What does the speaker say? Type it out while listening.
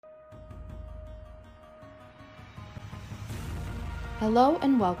Hello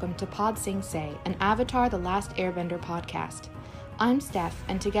and welcome to Pod Sing Se, an Avatar The Last Airbender podcast. I'm Steph,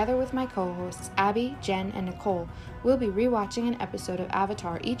 and together with my co-hosts Abby, Jen, and Nicole, we'll be rewatching an episode of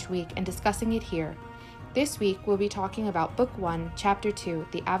Avatar each week and discussing it here. This week, we'll be talking about Book 1, Chapter 2,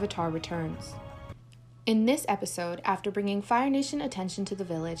 The Avatar Returns. In this episode, after bringing Fire Nation attention to the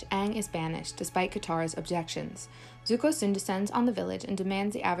village, Aang is banished despite Katara's objections. Zuko soon descends on the village and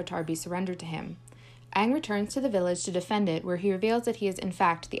demands the Avatar be surrendered to him. Aang returns to the village to defend it, where he reveals that he is in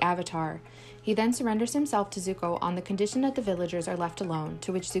fact the Avatar. He then surrenders himself to Zuko on the condition that the villagers are left alone,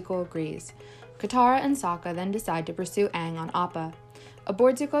 to which Zuko agrees. Katara and Sokka then decide to pursue Aang on Appa.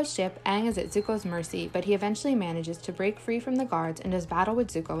 Aboard Zuko's ship, Aang is at Zuko's mercy, but he eventually manages to break free from the guards and does battle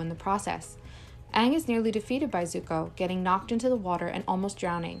with Zuko in the process. Aang is nearly defeated by Zuko, getting knocked into the water and almost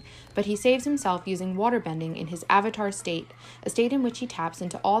drowning, but he saves himself using waterbending in his Avatar state, a state in which he taps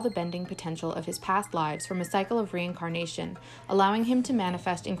into all the bending potential of his past lives from a cycle of reincarnation, allowing him to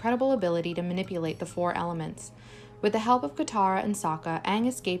manifest incredible ability to manipulate the four elements. With the help of Katara and Sokka, Aang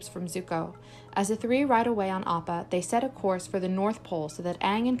escapes from Zuko. As the three ride away on Appa, they set a course for the North Pole so that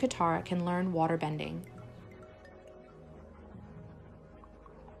Aang and Katara can learn waterbending.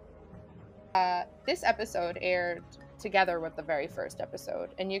 This episode aired together with the very first episode,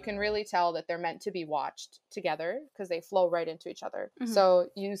 and you can really tell that they're meant to be watched together because they flow right into each other. Mm-hmm. So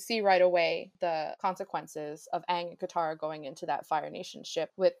you see right away the consequences of Aang and Katara going into that Fire Nation ship,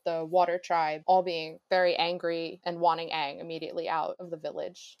 with the Water Tribe all being very angry and wanting Aang immediately out of the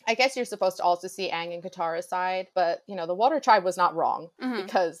village. I guess you're supposed to also see Aang and Katara's side, but the Water Tribe was not wrong,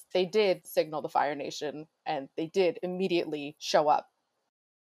 because they did signal the Fire Nation and they did immediately show up.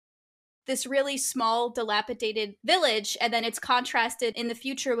 This really small, dilapidated village, and then it's contrasted in the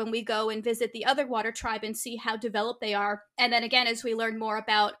future when we go and visit the other Water Tribe and see how developed they are. And then again, as we learn more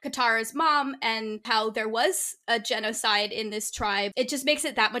about Katara's mom and how there was a genocide in this tribe, it just makes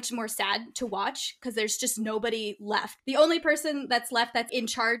it that much more sad to watch, because there's just nobody left. The only person that's left that's in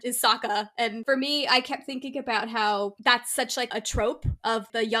charge is Sokka. And for me, I kept thinking about how that's such like a trope of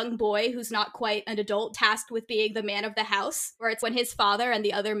the young boy who's not quite an adult, tasked with being the man of the house, where it's when his father and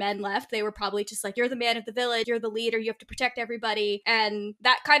the other men left, they were probably just like, you're the man of the village, you're the leader, you have to protect everybody, and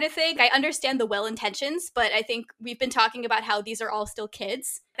that kind of thing. I understand the well intentions, but I think we've been talking about how these are all still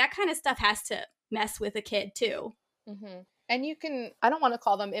kids. That kind of stuff has to mess with a kid too. Mm-hmm. And I don't want to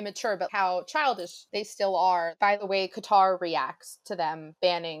call them immature, but how childish they still are by the way Katara reacts to them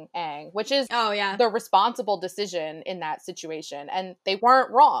banning Aang, which is the responsible decision in that situation. And they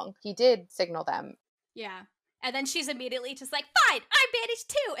weren't wrong. He did signal them. Yeah. And then she's immediately just like, fine, I'm banished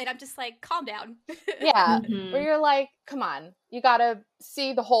too. And I'm just like, calm down. Yeah. Where you're like, come on, you gotta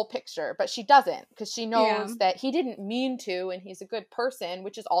see the whole picture. But she doesn't, because she knows that he didn't mean to, and he's a good person,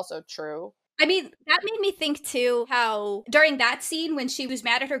 which is also true. I mean, that made me think, too, how during that scene when she was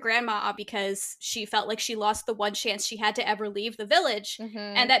mad at her grandma because she felt like she lost the one chance she had to ever leave the village.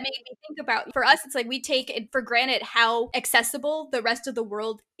 And that made me think about, for us, it's like we take it for granted how accessible the rest of the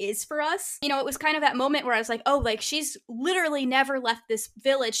world is for us. It was kind of that moment where I was like, oh, like she's literally never left this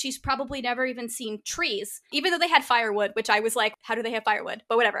village. She's probably never even seen trees, even though they had firewood, which I was like, how do they have firewood?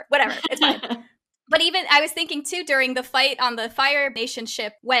 But whatever, it's fine. But even, I was thinking, too, during the fight on the Fire Nation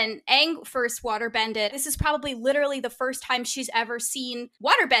ship, when Aang first waterbended, this is probably literally the first time she's ever seen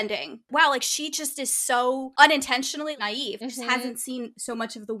waterbending. Wow, like, she just is so unintentionally naive, just hasn't seen so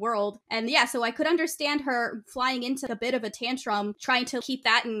much of the world. And yeah, so I could understand her flying into a bit of a tantrum, trying to keep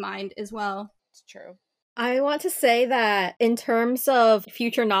that in mind as well. It's true. I want to say that in terms of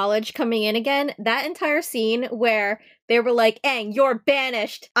future knowledge coming in again, that entire scene where they were like, Aang, you're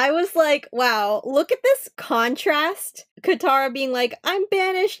banished. I was like, wow, look at this contrast. Katara being like, I'm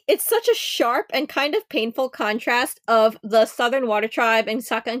banished. It's such a sharp and kind of painful contrast of the Southern Water Tribe and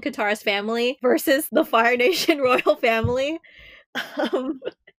Sokka and Katara's family versus the Fire Nation royal family.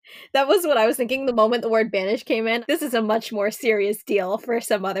 That was what I was thinking the moment the word banished came in. This is a much more serious deal for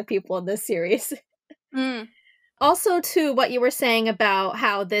some other people in this series. Also, to what you were saying about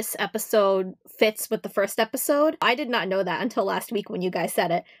how this episode fits with the first episode, I did not know that until last week when you guys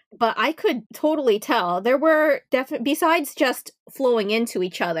said it, but I could totally tell. There were besides just flowing into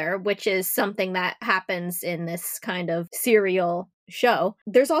each other, which is something that happens in this kind of serial show,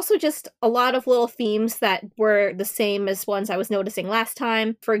 there's also just a lot of little themes that were the same as ones I was noticing last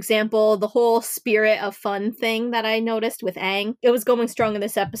time. For example, the whole spirit of fun thing that I noticed with Aang, it was going strong in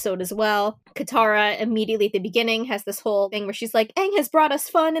this episode as well. Katara immediately at the beginning has this whole thing where she's like, Aang has brought us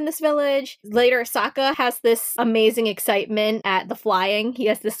fun in this village. Later, Sokka has this amazing excitement at the flying. He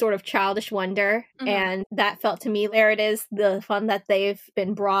has this sort of childish wonder, and that felt to me, there it is, the fun that they've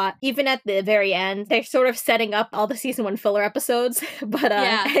been brought. Even at the very end, they're sort of setting up all the season 1 filler episodes beasts. But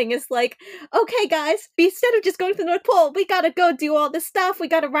Aang is like, okay guys, instead of just going to the North Pole, we gotta go do all this stuff. We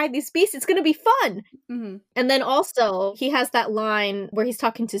gotta ride these beasts. It's gonna be fun. Mm-hmm. And then also, he has that line where he's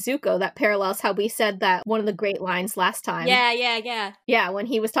talking to Zuko that parallels how we said that one of the great lines last time. Yeah, when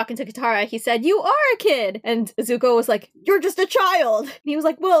he was talking to Katara, he said, you are a kid! And Zuko was like, you're just a child! And he was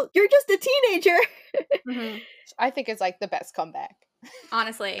like, well, you're just a teenager! Mm-hmm. I think it's like the best comeback.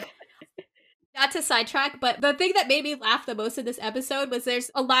 Honestly. Not to sidetrack, but the thing that made me laugh the most in this episode was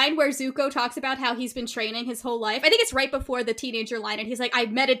there's a line where Zuko talks about how he's been training his whole life. I think it's right before the teenager line, and he's like, I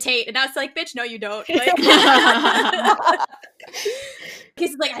meditate. And I was like, bitch, no, you don't. Like,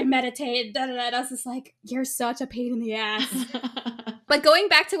 he's like, I meditate. Da, da, da. And I was just like, you're such a pain in the ass. But going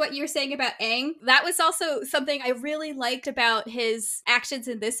back to what you were saying about Aang, that was also something I really liked about his actions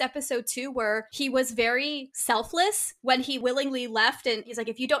in this episode too, where he was very selfless when he willingly left, and he's like,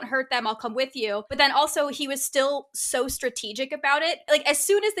 if you don't hurt them, I'll come with you. But then also he was still so strategic about it. Like, as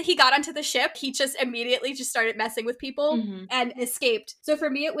soon as he got onto the ship, he just immediately just started messing with people and escaped. So for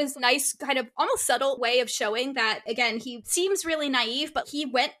me, it was a nice kind of almost subtle way of showing that, again, he seems really naive, but he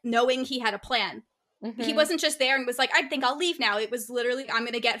went knowing he had a plan. Mm-hmm. He wasn't just there and was like, I think I'll leave now. It was literally, I'm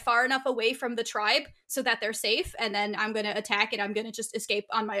going to get far enough away from the tribe so that they're safe, and then I'm going to attack and I'm going to just escape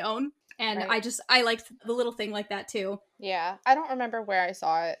on my own. And right. I liked the little thing like that too. Yeah, I don't remember where I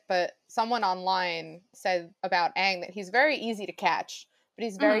saw it, but someone online said about Aang that he's very easy to catch, but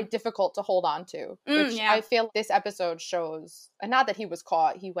he's very difficult to hold on to, which I feel this episode shows. And not that he was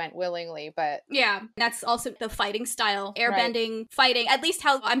caught, he went willingly, but... Yeah, that's also the fighting style. Airbending, fighting, at least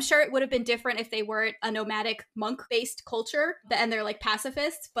how... I'm sure it would have been different if they weren't a nomadic monk-based culture, and they're, like,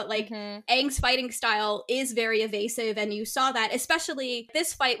 pacifists, but, like, Aang's fighting style is very evasive, and you saw that, especially...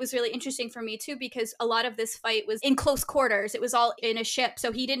 This fight was really interesting for me, too, because a lot of this fight was in close quarters. It was all in a ship,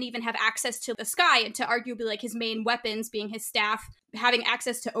 so he didn't even have access to the sky, and to arguably, like, his main weapons being his staff, having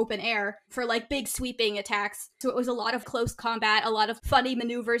access to open air for, like, big sweeping attacks. So it was a lot of close combat, a lot of funny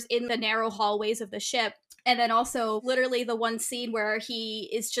maneuvers in the narrow hallways of the ship. And then also literally the one scene where he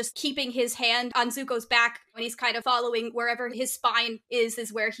is just keeping his hand on Zuko's back when he's kind of following wherever his spine is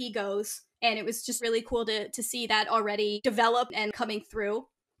where he goes. And it was just really cool to see that already develop and coming through.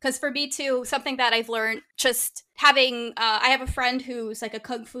 Because for me, too, something that I've learned just having, I have a friend who's like a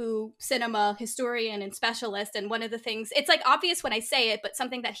Kung Fu cinema historian and specialist, and one of the things, it's like obvious when I say it, but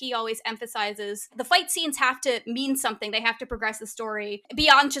something that he always emphasizes, the fight scenes have to mean something. They have to progress the story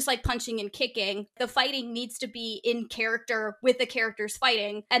beyond just like punching and kicking. The fighting needs to be in character with the characters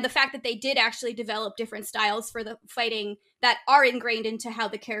fighting. And the fact that they did actually develop different styles for the fighting that are ingrained into how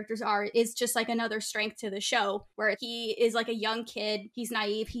the characters are is just like another strength to the show, where he is like a young kid, he's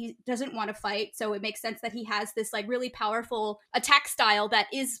naive, he doesn't want to fight, so it makes sense that he has this like really powerful attack style that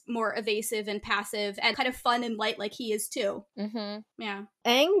is more evasive and passive and kind of fun and light like he is too. Yeah.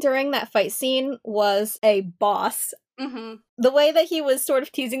 Aang during that fight scene was a boss. The way that he was sort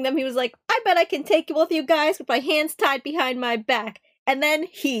of teasing them, he was like, I bet I can take both of you guys with my hands tied behind my back. And then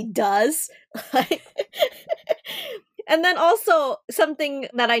he does. And then also, something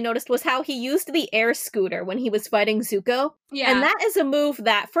that I noticed was how he used the air scooter when he was fighting Zuko. Yeah. And that is a move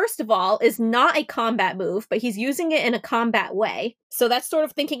that, first of all, is not a combat move, but he's using it in a combat way. So that's sort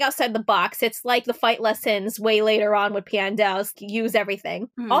of thinking outside the box. It's like the fight lessons way later on with Piandao's use everything.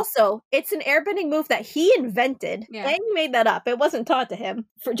 Also, it's an airbending move that he invented. Yeah. And he made that up. It wasn't taught to him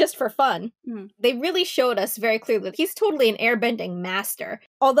just for fun. They really showed us very clearly that he's totally an airbending master.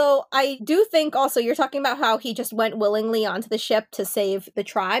 Although I do think also you're talking about how he just went willingly onto the ship to save the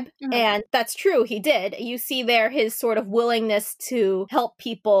tribe. And that's true, he did. You see there his sort of willingness to help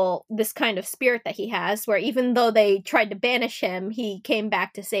people, this kind of spirit that he has, where even though they tried to banish him, he came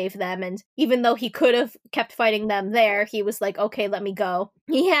back to save them. And even though he could have kept fighting them there, he was like, okay, let me go.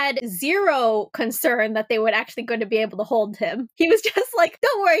 He had zero concern that they were actually going to be able to hold him. He was just like,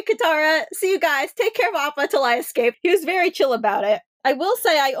 don't worry, Katara, see you guys, take care of Appa till I escape. He was very chill about it. I will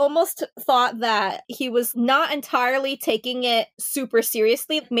say I almost thought that he was not entirely taking it super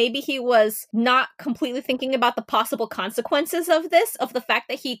seriously. Maybe he was not completely thinking about the possible consequences of this, of the fact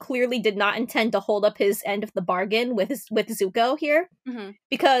that he clearly did not intend to hold up his end of the bargain with Zuko here.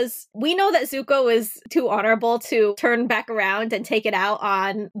 Because we know that Zuko is too honorable to turn back around and take it out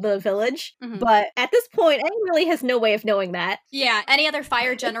on the village. But at this point, Aang really has no way of knowing that. Yeah, any other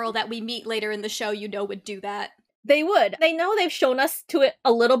fire general that we meet later in the show, would do that. They would. They know they've shown us to it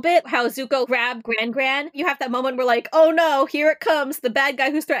a little bit, how Zuko grabbed Gran. You have that moment where like, oh no, here it comes, the bad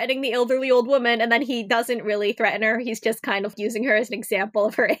guy who's threatening the elderly old woman, and then he doesn't really threaten her, he's just kind of using her as an example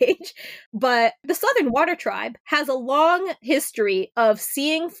of her age. But the Southern Water Tribe has a long history of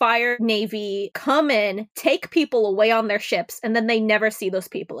seeing Fire Navy come in, take people away on their ships, and then they never see those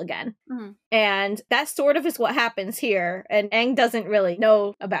people again. Mm-hmm. And that sort of is what happens here, and Aang doesn't really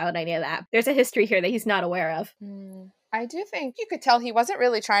know about any of that. There's a history here that he's not aware of. I do think you could tell he wasn't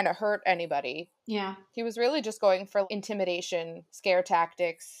really trying to hurt anybody. Yeah. He was really just going for intimidation, scare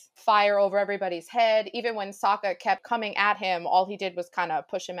tactics, fire over everybody's head. Even when Sokka kept coming at him, all he did was kind of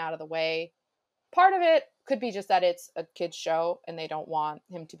push him out of the way. Part of it could be just that it's a kid's show and they don't want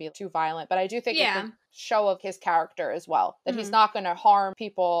him to be too violent. But I do think it's a show of his character as well, that he's not going to harm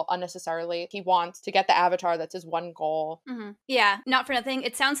people unnecessarily. He wants to get the Avatar. That's his one goal. Yeah, not for nothing.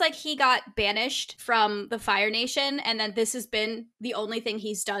 It sounds like he got banished from the Fire Nation, and then this has been the only thing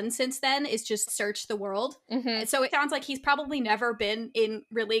he's done since then is just search the world. So it sounds like he's probably never been in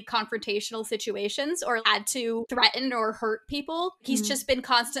really confrontational situations or had to threaten or hurt people. He's just been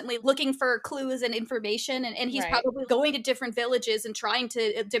constantly looking for clues and information, and he's probably going to different villages and trying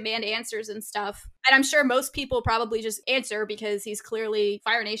to demand answers and stuff. And I'm sure most people probably just answer because he's clearly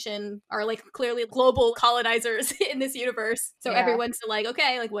Fire Nation are like clearly global colonizers in this universe. So everyone's like,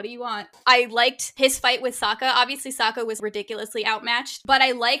 okay, like, what do you want? I liked his fight with Sokka. Obviously, Sokka was ridiculously outmatched, but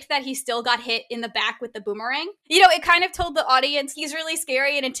I liked that he still got hit in the back with the boomerang. You know, it kind of told the audience he's really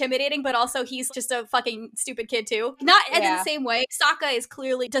scary and intimidating, but also he's just a fucking stupid kid too. Not in the same way. Sokka is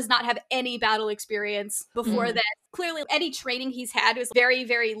clearly does not have any battle experience before that. Clearly, any training he's had was very,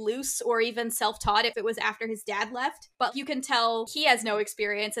 very loose or even self-taught if it was after his dad left. But you can tell he has no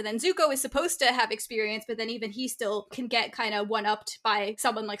experience. And then Zuko is supposed to have experience, but then even he still can get kind of one-upped by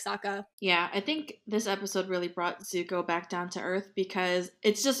someone like Sokka. Yeah, I think this episode really brought Zuko back down to earth because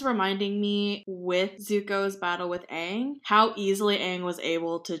it's just reminding me with Zuko's battle with Aang, how easily Aang was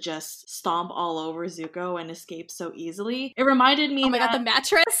able to just stomp all over Zuko and escape so easily. It reminded me Oh my god, the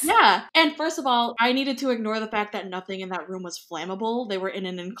mattress? Yeah. And first of all, I needed to ignore the fact that nothing in that room was flammable. They were in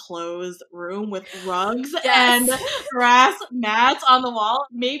an enclosed room with rugs and grass mats on the wall.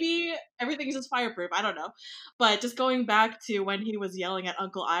 Maybe everything's just fireproof. I don't know. But just going back to when he was yelling at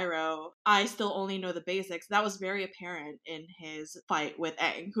Uncle Iroh, I still only know the basics. That was very apparent in his fight with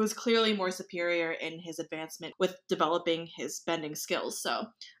Aang, who's clearly more superior in his advancement with developing his bending skills. So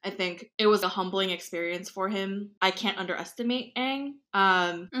I think it was a humbling experience for him. I can't underestimate Aang.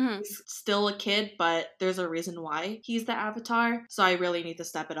 He's still a kid, but there's a reason why he's the Avatar. So I really need to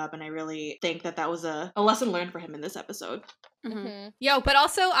step it up, and I really think that was a lesson learned for him in this episode. Yo, but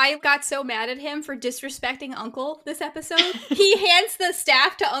also I got so mad at him for disrespecting Uncle this episode. He hands the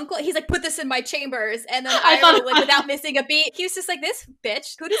staff to Uncle. He's like, put this in my chambers. And then Iroh, like, without missing a beat, he was just like, this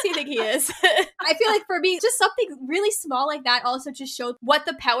bitch, who does he think he is? I feel like for me, just something really small like that also just showed what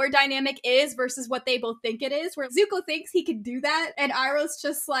the power dynamic is versus what they both think it is, where Zuko thinks he can do that, and Iroh's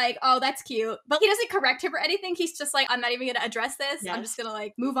just like, oh, that's cute. But he doesn't correct him or anything. He's just like, I'm not even going to address this. I'm just going to,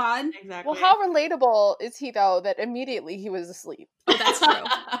 like, move on. Exactly. Well, how relatable is he, though, that immediately he was asleep? Oh, that's true.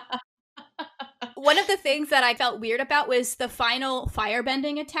 One of the things that I felt weird about was the final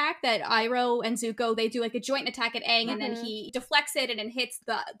firebending attack that Iroh and Zuko, they do like a joint attack at Aang, and then he deflects it and it hits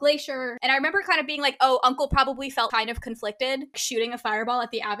the glacier. And I remember kind of being like, oh, Uncle probably felt kind of conflicted shooting a fireball at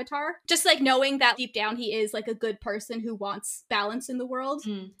the Avatar. Just like knowing that deep down he is like a good person who wants balance in the world.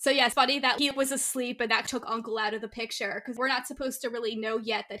 So yeah, it's funny that he was asleep and that took Uncle out of the picture, because we're not supposed to really know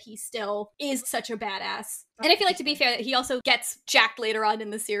yet that he still is such a badass. And I feel like, to be fair, that he also gets jacked later on in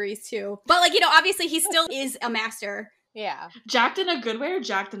the series, too. But, like, you know, obviously he still is a master. Yeah. Jacked in a good way or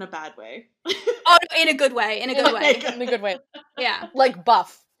jacked in a bad way? Oh, in a good way. In a good way. In a good way. Yeah. Like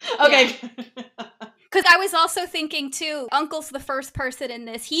buff. Okay. Yeah. Because I was also thinking, too, Uncle's the first person in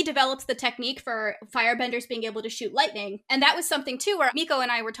this. He develops the technique for firebenders being able to shoot lightning. And that was something, too, where Miko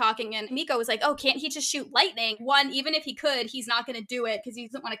and I were talking, and Miko was like, oh, can't he just shoot lightning? One, even if he could, he's not going to do it because he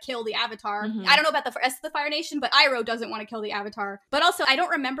doesn't want to kill the Avatar. I don't know about the rest of the Fire Nation, but Iroh doesn't want to kill the Avatar. But also, I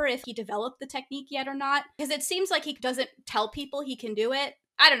don't remember if he developed the technique yet or not, because it seems like he doesn't tell people he can do it.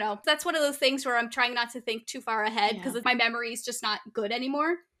 I don't know. That's one of those things where I'm trying not to think too far ahead because my memory is just not good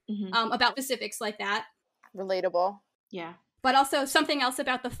anymore. About specifics like that. Relatable. Yeah. But also, something else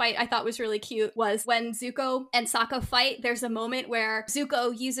about the fight I thought was really cute was when Zuko and Sokka fight, there's a moment where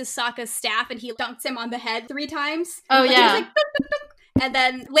Zuko uses Sokka's staff and he dunks him on the head 3 times. Oh, like, yeah. He's like, dunk, dunk, dunk. And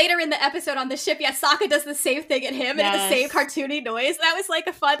then later in the episode on the ship, Sokka does the same thing at him and the same cartoony noise. That was like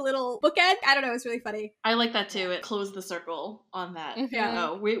a fun little bookend. I don't know, it was really funny. I like that too. It closed the circle on that. Yeah.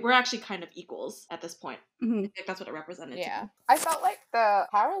 Oh, we're actually kind of equals at this point. Mm-hmm. I think that's what it represented. Yeah. I felt like the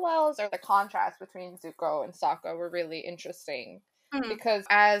parallels or the contrast between Zuko and Sokka were really interesting. Because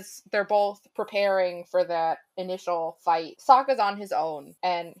as they're both preparing for that initial fight, Sokka's on his own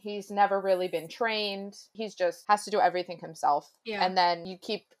and he's never really been trained. He's just has to do everything himself. Yeah. And then you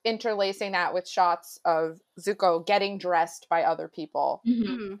keep interlacing that with shots of Zuko getting dressed by other people.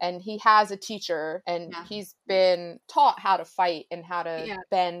 And he has a teacher and he's been taught how to fight and how to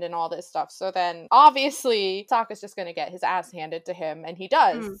bend and all this stuff. So then obviously Sokka's just going to get his ass handed to him, and he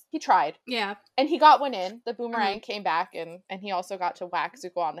does. He tried. Yeah. And he got one in. The boomerang came back, and he also got to whack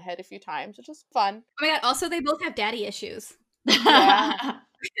Zuko on the head a few times, which was fun. Oh my god, also they both have daddy issues. Yeah.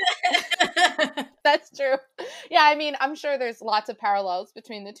 That's true. Yeah, I mean, I'm sure there's lots of parallels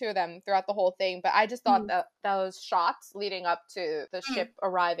between the two of them throughout the whole thing, but I just thought that those shots leading up to the ship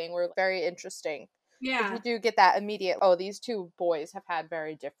arriving were very interesting. Yeah. You do get that immediate, oh, these two boys have had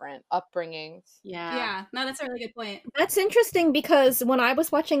very different upbringings. Yeah. No, that's a really good point. That's interesting because when I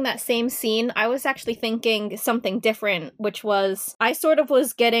was watching that same scene, I was actually thinking something different, which was, I sort of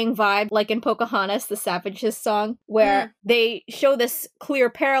was getting vibe like in Pocahontas, the Savages song, where they show this clear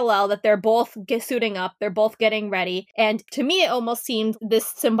parallel that they're both suiting up, they're both getting ready. And to me, it almost seemed this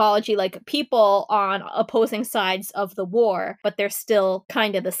symbology like people on opposing sides of the war, but they're still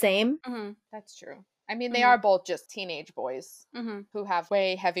kind of the same. That's true. I mean, they are both just teenage boys who have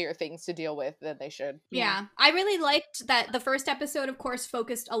way heavier things to deal with than they should. Yeah. I really liked that the first episode, of course,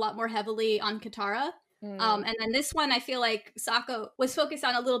 focused a lot more heavily on Katara. And then this one, I feel like Sokka was focused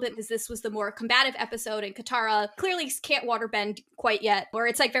on a little bit because this was the more combative episode, and Katara clearly can't waterbend quite yet, or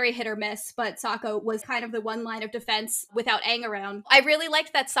it's like very hit or miss, but Sokka was kind of the one line of defense without Aang around. I really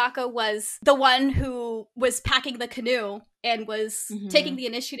liked that Sokka was the one who was packing the canoe and was taking the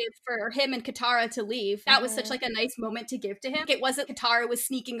initiative for him and Katara to leave. That was such like a nice moment to give to him. It wasn't Katara was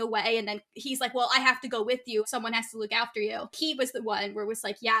sneaking away and then he's like, well, I have to go with you. Someone has to look after you. He was the one where it was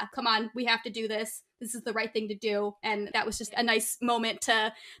like, yeah, come on, we have to do this. This is the right thing to do. And that was just a nice moment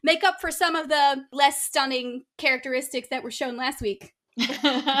to make up for some of the less stunning characteristics that were shown last week.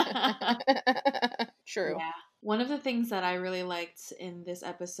 True. Yeah. One of the things that I really liked in this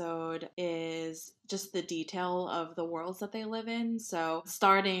episode is just the detail of the worlds that they live in. So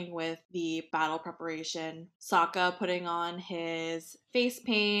starting with the battle preparation, Sokka putting on his face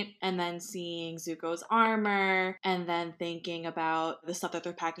paint and then seeing Zuko's armor and then thinking about the stuff that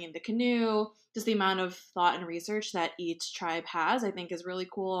they're packing in the canoe. Just the amount of thought and research that each tribe has, I think is really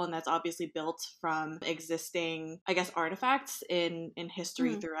cool. And that's obviously built from existing, I guess, artifacts in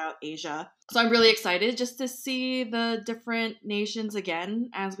history throughout Asia. So I'm really excited just to see the different nations again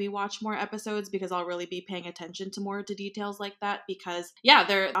as we watch more episodes, because I'll really be paying attention to more to details like that, because yeah,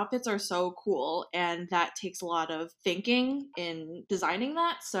 their outfits are so cool and that takes a lot of thinking in designing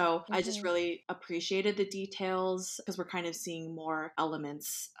that. So I just really appreciated the details because we're kind of seeing more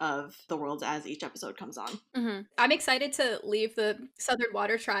elements of the worlds as each episode comes on. I'm excited to leave the Southern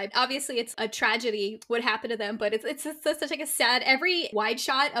Water Tribe. Obviously it's a tragedy what happened to them, but it's such like a sad, every wide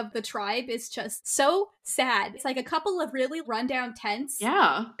shot of the tribe is just so sad. It's like a couple of really rundown tents.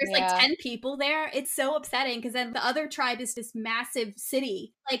 Yeah. There's like 10 people there. It's so upsetting because then the other tribe is this massive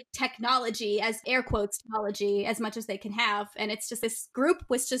city, like technology, as air quotes technology, as much as they can have. And it's just this group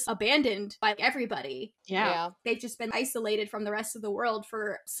was just abandoned by everybody. Yeah. They've just been isolated from the rest of the world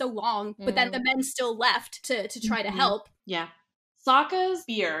for so long. But then the men still left to try to help. Yeah. Sokka's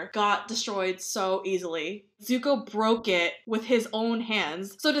spear got destroyed so easily. Zuko broke it with his own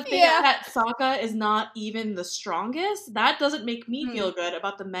hands. So to think that Sokka is not even the strongest, that doesn't make me feel good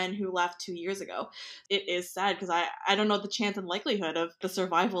about the men who left 2 years ago. It is sad because I don't know the chance and likelihood of the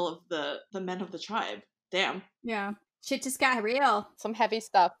survival of the men of the tribe. Damn. Yeah. Shit just got real. Some heavy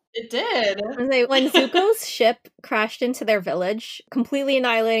stuff. It did. When Zuko's ship crashed into their village, completely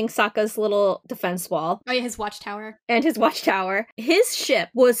annihilating Sokka's little defense wall. Oh yeah, his watchtower. And his watchtower. His ship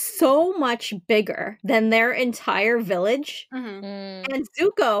was so much bigger than their entire village. And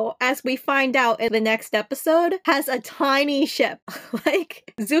Zuko, as we find out in the next episode, has a tiny ship.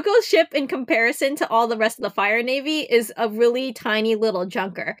 Like, Zuko's ship in comparison to all the rest of the Fire Navy is a really tiny little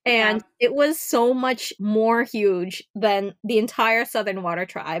junker. And it was so much more huge than the entire Southern Water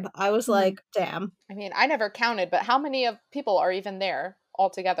Tribe. I was like, damn. I mean, I never counted, but how many of people are even there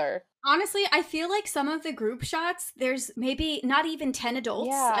altogether? Honestly, I feel like some of the group shots, there's maybe not even 10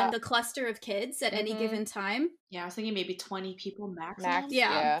 adults and the cluster of kids at any given time. Yeah, I was thinking maybe 20 people maximum. Max,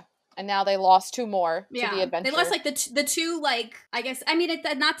 yeah. And now they lost 2 more to the adventure. They lost like the 2, like, I guess, I mean,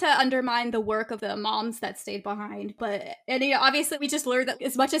 not to undermine the work of the moms that stayed behind, but, and you know, obviously we just learned that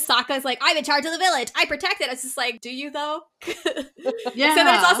as much as Sokka is like, I'm in charge of the village, I protect it, it's just like, do you though? Yeah. So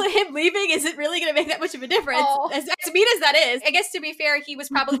then it's also him leaving, is it really going to make that much of a difference? As mean as that is. I guess to be fair, he was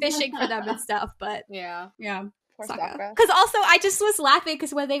probably fishing for them and stuff, but yeah. Because also I just was laughing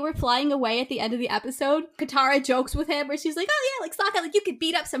because when they were flying away at the end of the episode, Katara jokes with him where she's like, oh yeah, like Sokka, like you could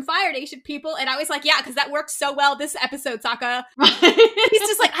beat up some Fire Nation people, and I was like, yeah, because that worked so well this episode, Sokka. He's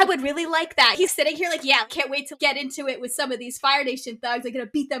just like, I would really like that. He's sitting here like, yeah, can't wait to get into it with some of these Fire Nation thugs. I'm gonna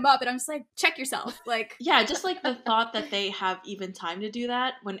beat them up, and I'm just like, check yourself, like. Yeah, just like the thought that they have even time to do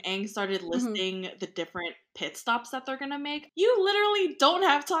that. When Aang started listing the different pit stops that they're gonna make, you literally don't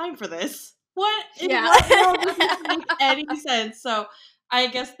have time for this. What in what world does this make any sense? So I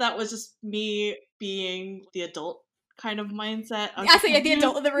guess that was just me being the adult kind of mindset. Yeah, so the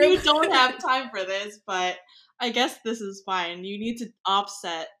adult in the room. You don't have time for this, but I guess this is fine. You need to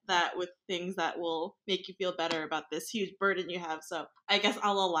offset that with things that will make you feel better about this huge burden you have. So I guess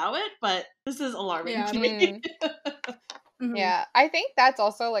I'll allow it, but this is alarming to me. Yeah, I think that's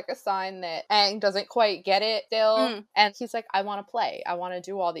also like a sign that Aang doesn't quite get it still. And he's like, I want to play. I want to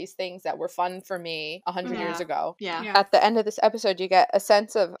do all these things that were fun for me 100 years ago. Yeah. At the end of this episode, you get a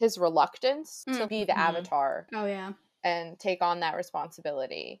sense of his reluctance to be the Avatar. Oh, yeah. And take on that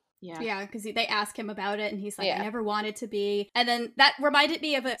responsibility. Yeah, because they ask him about it, and he's like, I never wanted to be. And then that reminded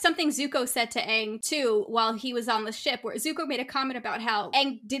me of something Zuko said to Aang, too, while he was on the ship, where Zuko made a comment about how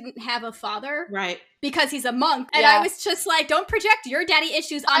Aang didn't have a father. Right. Because he's a monk. And I was just like, don't project your daddy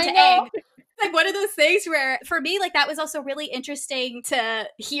issues onto Aang. Like one of those things where, for me, like that was also really interesting to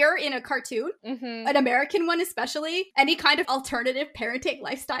hear in a cartoon, an American one especially. Any kind of alternative parenting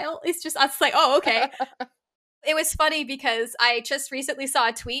lifestyle is just us like, oh, okay. It was funny because I just recently saw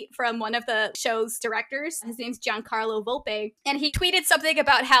a tweet from one of the show's directors. His name's Giancarlo Volpe. And he tweeted something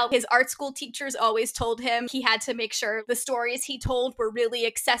about how his art school teachers always told him he had to make sure the stories he told were really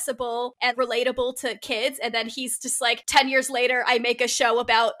accessible and relatable to kids. And then he's just like, 10 years later, I make a show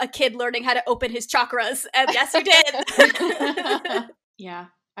about a kid learning how to open his chakras. And yes, you did. Yeah.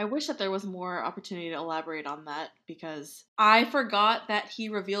 I wish that there was more opportunity to elaborate on that, because I forgot that he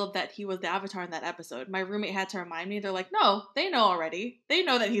revealed that he was the Avatar in that episode. My roommate had to remind me. They're like, no, they know already. They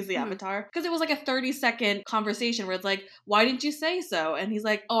know that he's the Avatar. Because it was like a 30-second conversation where it's like, why didn't you say so? And he's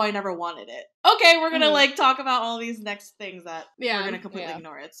like, oh, I never wanted it. Okay, we're going to like talk about all these next things that we're going to completely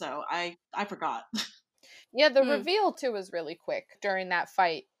ignore it. So I forgot. Yeah, the reveal, too, was really quick during that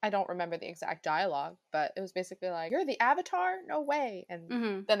fight. I don't remember the exact dialogue, but it was basically like, you're the Avatar? No way.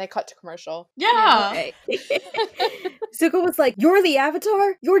 And then they cut to commercial. Yeah. Zuko was like, you're the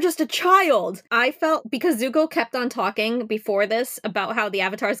Avatar? You're just a child. I felt, because Zuko kept on talking before this about how the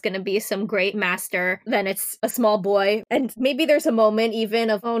Avatar is going to be some great master, then it's a small boy. And maybe there's a moment even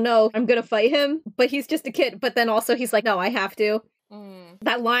of, oh no, I'm going to fight him, but he's just a kid. But then also he's like, no, I have to.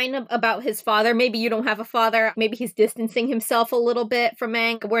 That line about his father, maybe you don't have a father, maybe he's distancing himself a little bit from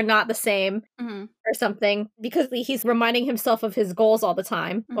Aang, we're not the same, or something, because he's reminding himself of his goals all the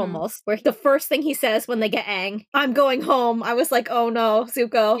time, almost, where the first thing he says when they get Aang, I'm going home, I was like, oh no,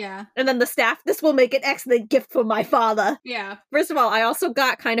 Zuko. Yeah. And then the staff, this will make an excellent gift for my father. Yeah. First of all, I also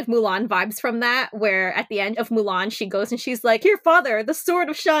got kind of Mulan vibes from that, where at the end of Mulan, she goes and she's like, here, father, the sword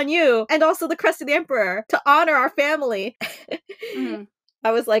of Shan Yu, and also the crest of the emperor, to honor our family.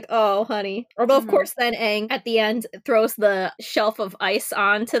 I was like, oh, honey. Although, of course, then Aang, at the end, throws the shelf of ice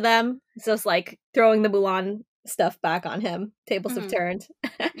onto them. So it's like throwing the Mulan stuff back on him. Tables have turned.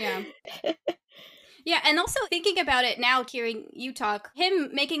 Yeah. Yeah, and also thinking about it now, hearing you talk,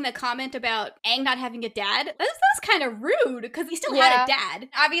 him making the comment about Aang not having a dad, that's kind of rude, because he still had a dad.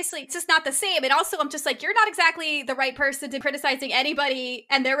 Obviously, it's just not the same. And also, I'm just like, you're not exactly the right person to criticizing anybody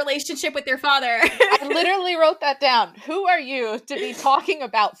and their relationship with their father. I literally wrote that down. Who are you to be talking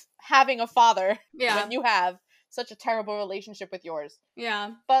about having a father when you have such a terrible relationship with yours?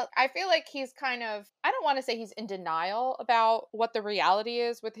 Yeah. But I feel like he's kind of, I don't want to say he's in denial about what the reality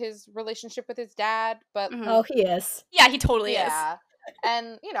is with his relationship with his dad, but oh, he is. Yeah, he totally is.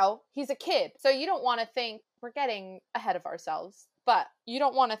 And, you know, he's a kid. So you don't want to think we're getting ahead of ourselves. But you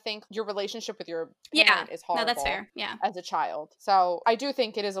don't want to think your relationship with your parent is horrible. No, that's fair. Yeah. As a child. So I do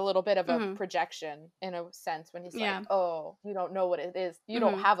think it is a little bit of a projection in a sense when he's like, oh, you don't know what it is. You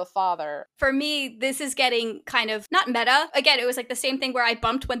don't have a father. For me, this is getting kind of, not meta. Again, it was like the same thing where I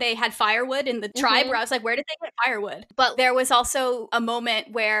bumped when they had firewood in the tribe, where I was like, where did they get firewood? But there was also a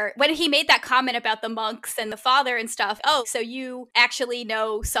moment where, when he made that comment about the monks and the father and stuff, oh, so you actually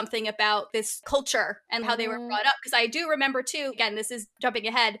know something about this culture and how they were brought up. Because I do remember too, again, this is jumping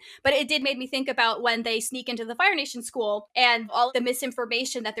ahead, but it did make me think about when they sneak into the Fire Nation school and all the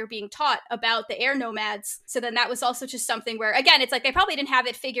misinformation that they're being taught about the air nomads. So then that was also just something where, again, it's like they probably didn't have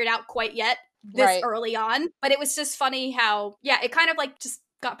it figured out quite yet this early on, but it was just funny how, it kind of like just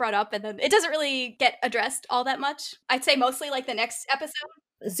got brought up and then it doesn't really get addressed all that much. I'd say mostly like the next episode.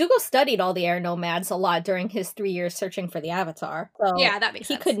 Zuko studied all the air nomads a lot during his 3 years searching for the Avatar. So yeah, that makes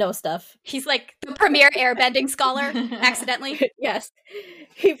sense. He could know stuff. He's like the premier airbending scholar, accidentally. Yes.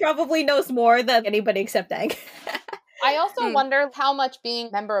 He probably knows more than anybody except Aang. I also wonder how much being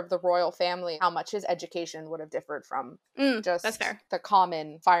a member of the royal family, how much his education would have differed from just that's fair. The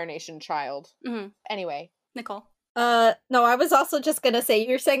common Fire Nation child. Anyway. Nicole. No, I was also just gonna say,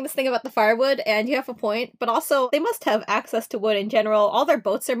 you're saying this thing about the firewood, and you have a point, but also, they must have access to wood in general. All their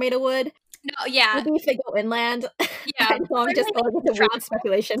boats are made of wood. No, yeah. Maybe if they go inland. Yeah. I'm just going with the weird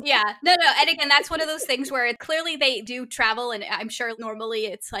speculation. Yeah. No. And again, that's one of those things where clearly they do travel, and I'm sure normally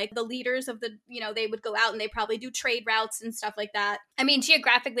it's like the leaders of the, they would go out and they probably do trade routes and stuff like that. I mean,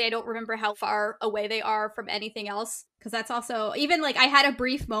 geographically, I don't remember how far away they are from anything else. Because that's also, even like, I had a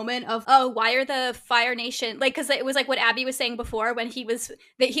brief moment of, why are the Fire Nation, like, because it was like what Abby was saying before when he was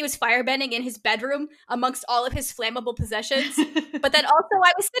firebending in his bedroom amongst all of his flammable possessions. But then also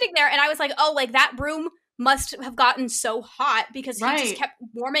I was sitting there and I was like, oh, like that room must have gotten so hot because he just kept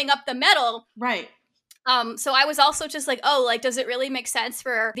warming up the metal. Right. So I was also just like, oh, like, does it really make sense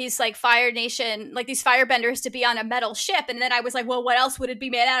for these like Fire Nation, like these firebenders to be on a metal ship? And then I was like, well, what else would it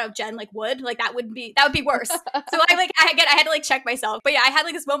be made out of, Jen? Like wood? Like that would be worse. So I had to like check myself. But yeah, I had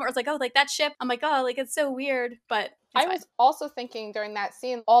like this moment where I was like, oh, like that ship. I'm like, oh, like it's so weird. But I was also thinking during that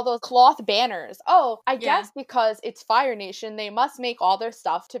scene, all those cloth banners. Oh, I guess because it's Fire Nation, they must make all their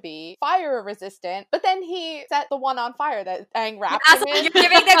stuff to be fire resistant. But then he set the one on fire that Aang wrapped him in. You're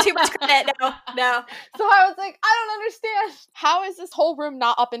giving them too much credit. No. So I was like, I don't understand. How is this whole room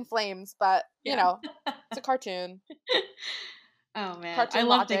not up in flames? But, you know, it's a cartoon. Oh man, I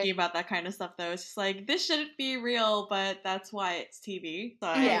love thinking about that kind of stuff though. It's just like, this shouldn't be real, but that's why it's TV. So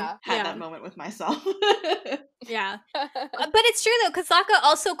I had that moment with myself. Yeah. But it's true though, because Sokka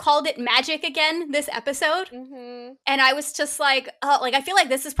also called it magic again this episode. And I was just like, oh, like I feel like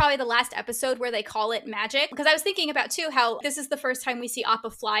this is probably the last episode where they call it magic. Because I was thinking about too how this is the first time we see Appa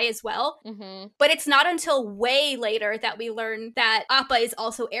fly as well. But it's not until way later that we learn that Appa is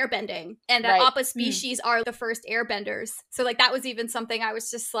also airbending. And that Appa species are the first airbenders. So like that was even something I was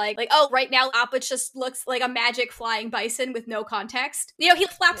just like, oh, right now Appa just looks like a magic flying bison with no context. You know, he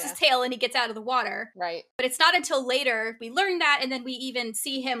flaps his tail and he gets out of the water. Right. But it's not until later we learn that, and then we even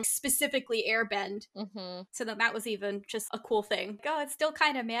see him specifically airbend. So then that was even just a cool thing. Oh, it's still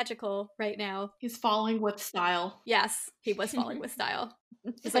kind of magical right now. He's falling with style. Yes, he was falling with style.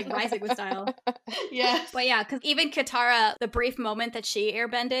 It's like rising with style. Yes. But yeah, because even Katara, the brief moment that she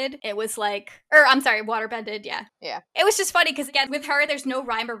airbended, it was like, waterbended, yeah. It was just funny because again, with her, there's no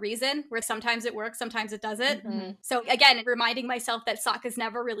rhyme or reason, where sometimes it works, sometimes it doesn't. So again, reminding myself that Sokka's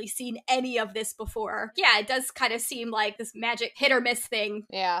never really seen any of this before. Yeah, it does kind of seem like this magic hit or miss thing.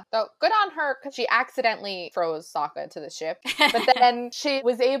 Yeah, so good on her because she accidentally froze Sokka to the ship. But then she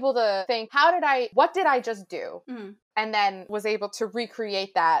was able to think, what did I just do? And then was able to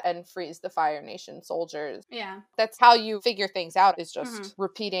recreate that and freeze the Fire Nation soldiers. Yeah. That's how you figure things out, is just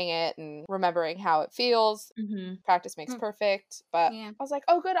repeating it and remembering how it feels. Practice makes perfect. But I was like,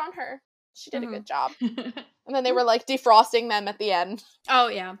 oh, good on her. She did a good job. And then they were like defrosting them at the end. Oh,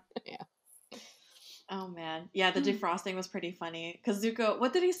 yeah. Yeah. Oh man. Yeah, the defrosting was pretty funny. Because Zuko,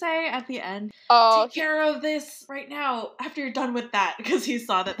 what did he say at the end? Oh, take care of this right now after you're done with that. Because he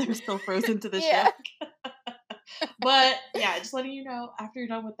saw that they were still frozen to the ship. But yeah, just letting you know after you're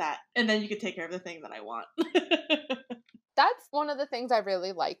done with that. And then you can take care of the thing that I want. That's one of the things I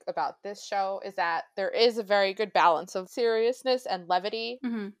really like about this show, is that there is a very good balance of seriousness and levity.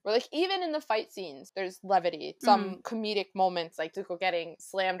 Where like even in the fight scenes, there's levity. Some comedic moments, like Zuko getting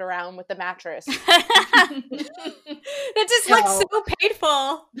slammed around with the mattress. That just looks so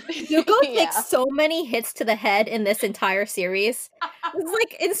painful. Zuko takes so many hits to the head in this entire series. It's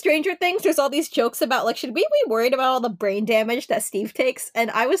like in Stranger Things, there's all these jokes about like, should we be worried about all the brain damage that Steve takes?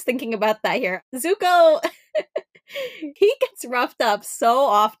 And I was thinking about that here. Zuko, he gets roughed up so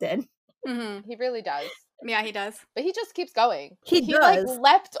often. He really does. Yeah, he does. But he just keeps going. He does. Like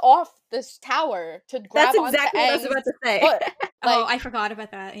leapt off this tower to grab That's exactly what I was about to say. But, I forgot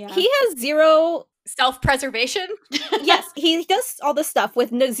about that. Yeah. He has zero self-preservation. Yes, he does all this stuff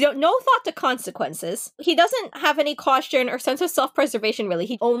with no thought to consequences. He doesn't have any caution or sense of self-preservation, really.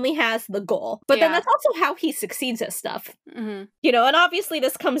 He only has the goal. But then that's also how he succeeds at stuff. Mm-hmm. You know, and obviously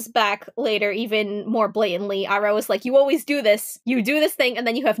this comes back later even more blatantly. Iroh is like, you always do this. You do this thing, and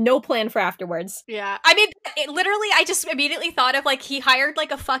then you have no plan for afterwards. Yeah. I mean, literally, I just immediately thought of, like, he hired,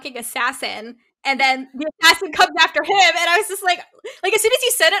 like, a fucking assassin, and then the assassin comes after him, and I was just like, as soon as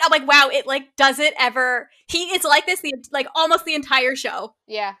you said it, I'm like, wow, it, like, doesn't ever, he is like this, almost the entire show.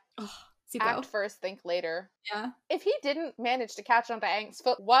 Yeah. Zuko. Act first, think later. Yeah. If he didn't manage to catch onto Aang's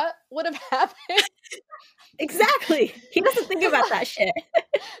foot, what would have happened? Exactly. He doesn't think about that shit.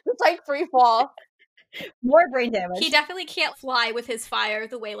 It's like free fall. More brain damage. He definitely can't fly with his fire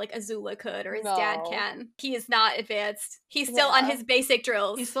the way, like, Azula could or his dad can. He is not advanced. He's still on his basic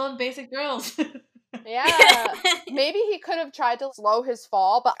drills. He's still in basic drills. Yeah. Maybe he could have tried to slow his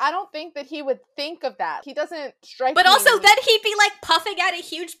fall, but I don't think that he would think of that. He doesn't strike But me. also, then he'd be, like, puffing out a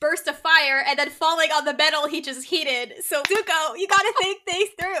huge burst of fire and then falling on the metal he just heated. So, Zuko, you gotta think things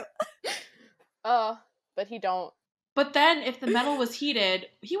through. But he don't. But then, if the metal was heated,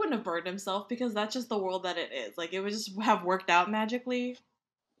 he wouldn't have burned himself because that's just the world that it is. Like, it would just have worked out magically.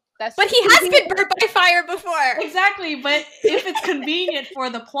 But he has been burnt by fire before. Exactly, but if it's convenient for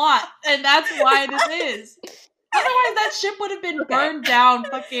the plot, and that's why this is. Otherwise, that ship would have been burned down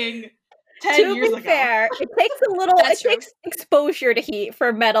fucking 10 years ago. To be fair, it takes exposure to heat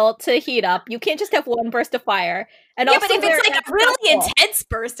for metal to heat up. You can't just have one burst of fire. And yeah, also but if it's like a really intense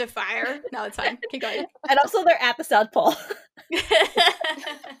burst of fire, no, it's fine. Keep going. And also, they're at the South Pole.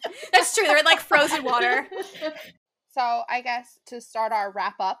 That's true. They're in, like, frozen water. So I guess to start our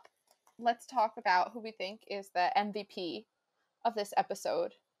wrap up, let's talk about who we think is the MVP of this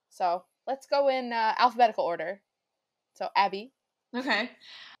episode. So let's go in alphabetical order. So Abby. Okay.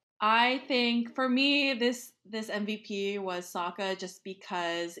 I think for me, this MVP was Sokka just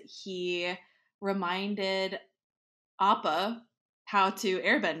because he reminded Appa how to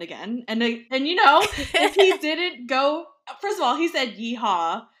airbend again. And you know, if he didn't go, first of all, he said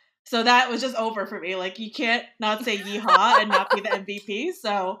yeehaw. So that was just over for me. Like, you can't not say yeehaw and not be the MVP.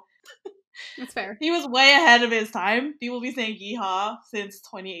 So that's fair. He was way ahead of his time. People be saying yeehaw since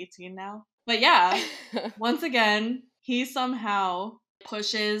 2018 now. But yeah, once again, he somehow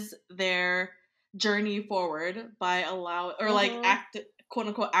pushes their journey forward by quote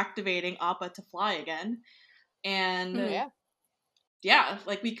unquote activating Appa to fly again. And yeah,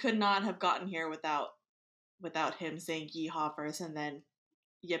 like, we could not have gotten here without him saying yeehaw first and then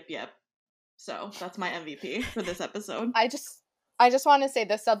yip yip. So that's my MVP for this episode. I just want to say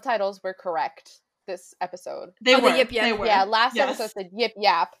the subtitles were correct this episode. They were. Yip yip. They were. Yeah, last episode said yip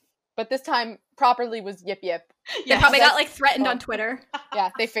yap, but this time properly was yip yip. They probably got, like, threatened on Twitter. Yeah,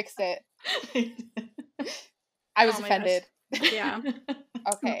 they fixed it. I was offended. Yeah.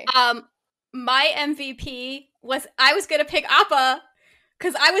 Okay. My MVP was, I was gonna pick Appa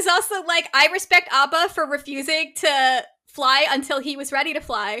because I was also like, I respect Appa for refusing to fly until he was ready to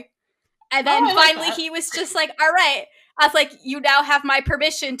fly, and then finally he was just like, all right. I was like, you now have my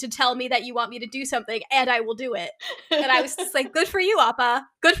permission to tell me that you want me to do something, and I will do it. And I was just like, good for you, Appa.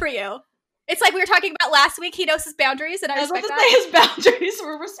 Good for you. It's like we were talking about last week. He knows his boundaries, and I respect that. His boundaries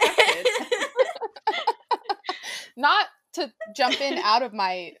were respected. Not to jump in out of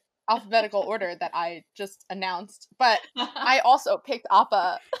my alphabetical order that I just announced, but I also picked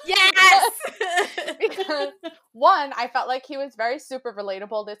Appa. Yes! Because one, I felt like he was very super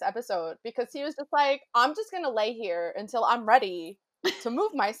relatable this episode because he was just like, I'm just gonna lay here until I'm ready to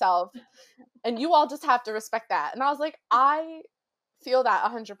move myself, and you all just have to respect that. And I was like, I feel that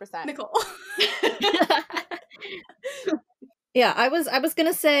 100%. Nicole. Yeah, I was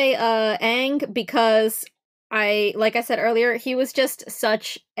gonna say Aang because like I said earlier, he was just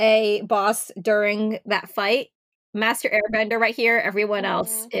such a boss during that fight. Master Airbender right here. Everyone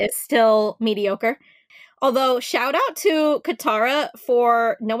else is still mediocre. Although, shout out to Katara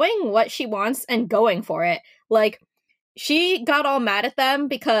for knowing what she wants and going for it. Like, she got all mad at them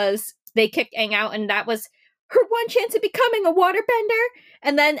because they kicked Aang out and that was her one chance of becoming a waterbender.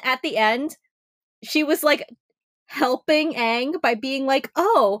 And then at the end, she was like helping Aang by being like,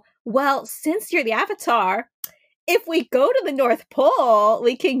 oh, well, since you're the Avatar, if we go to the North Pole,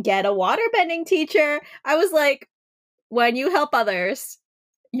 we can get a waterbending teacher. I was like, when you help others,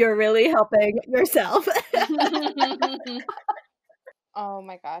 you're really helping yourself. Oh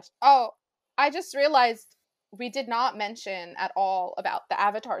my gosh. Oh, I just realized we did not mention at all about the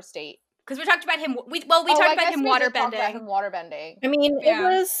Avatar state. Because we talked about him. We talked about him waterbending. I mean, it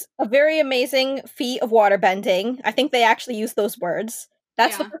was a very amazing feat of waterbending. I think they actually used those words.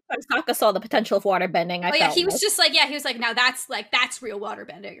 That's the first time Sokka saw the potential of waterbending. He was just like, he was like, now that's real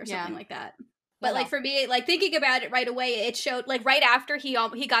waterbending or something like that. But like for me, like thinking about it right away, it showed like right after he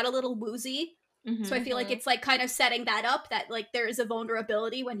got a little woozy. Mm-hmm. So I feel like it's like kind of setting that up that like there is a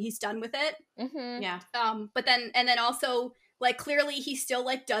vulnerability when he's done with it. Mm-hmm. Yeah. But then also like clearly he still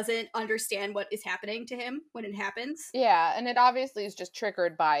like doesn't understand what is happening to him when it happens. Yeah, and it obviously is just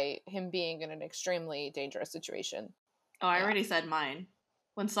triggered by him being in an extremely dangerous situation. Oh, I already said mine.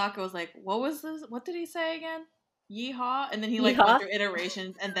 When Sokka was like, what was this? What did he say again? Yeehaw? And then he like went through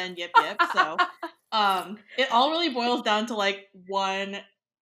iterations and then yip yip. So it all really boils down to like one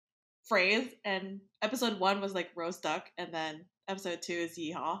phrase, and episode 1 was like roast duck, and then episode 2 is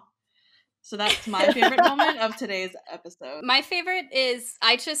yeehaw. So that's my favorite moment of today's episode. My favorite is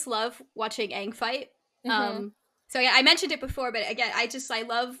I just love watching Aang fight. Mm-hmm. So yeah, I mentioned it before, but again, I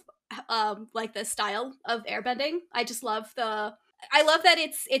love like the style of airbending. I love that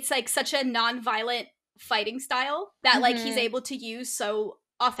it's like such a non-violent fighting style that like he's able to use so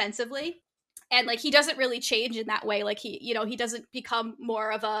offensively. And like he doesn't really change in that way. Like he doesn't become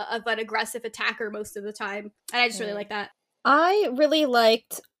more of an aggressive attacker most of the time. And I just really like that. I really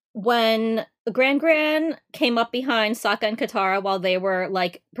liked when Gran came up behind Sokka and Katara while they were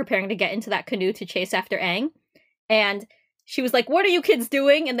like preparing to get into that canoe to chase after Aang. And she was like, "What are you kids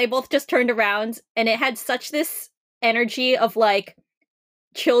doing?" And they both just turned around, and it had such this energy of like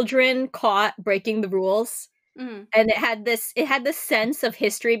children caught breaking the rules. Mm-hmm. And it had this sense of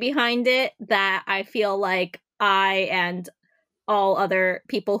history behind it that I feel like I and all other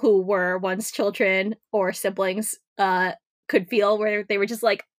people who were once children or siblings could feel, where they were just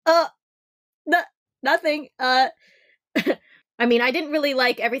like, nothing. I mean, I didn't really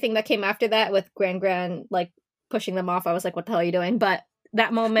like everything that came after that with Gran like pushing them off. I was like, what the hell are you doing? But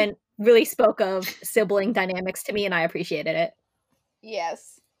that moment really spoke of sibling dynamics to me, and I appreciated it.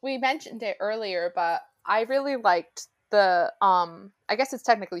 Yes. We mentioned it earlier, but I really liked the, I guess it's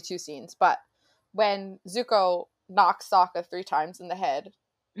technically 2 scenes, but when Zuko knocks Sokka 3 times in the head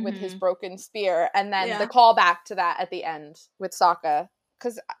with his broken spear, and then the callback to that at the end with Sokka,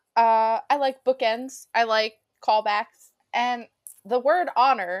 because I like bookends, I like callbacks, and the word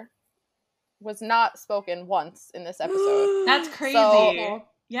honor was not spoken once in this episode. That's crazy. So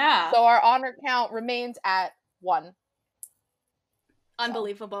our honor count remains at 1.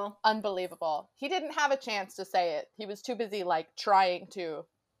 Unbelievable. Unbelievable. He didn't have a chance to say it. He was too busy, like, trying to.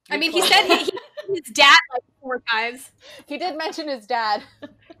 I mean, he said his dad, like, 4 times. He did mention his dad.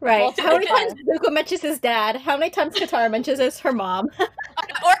 Right. How many times Zuko mentions his dad? How many times Katara mentions her mom?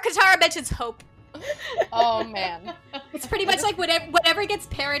 Or Katara mentions Hope. Oh, man. It's pretty much like whatever gets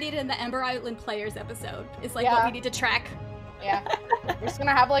parodied in the Ember Island Players episode is, like, what we need to track. Yeah. We're just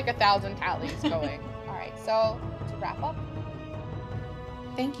gonna have, like, 1,000 tallies going. All right, so to wrap up.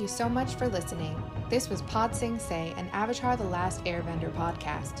 Thank you so much for listening. This was Pod Sing Se, an Avatar The Last Airbender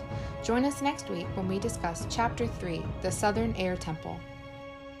podcast. Join us next week when we discuss Chapter 3, The Southern Air Temple.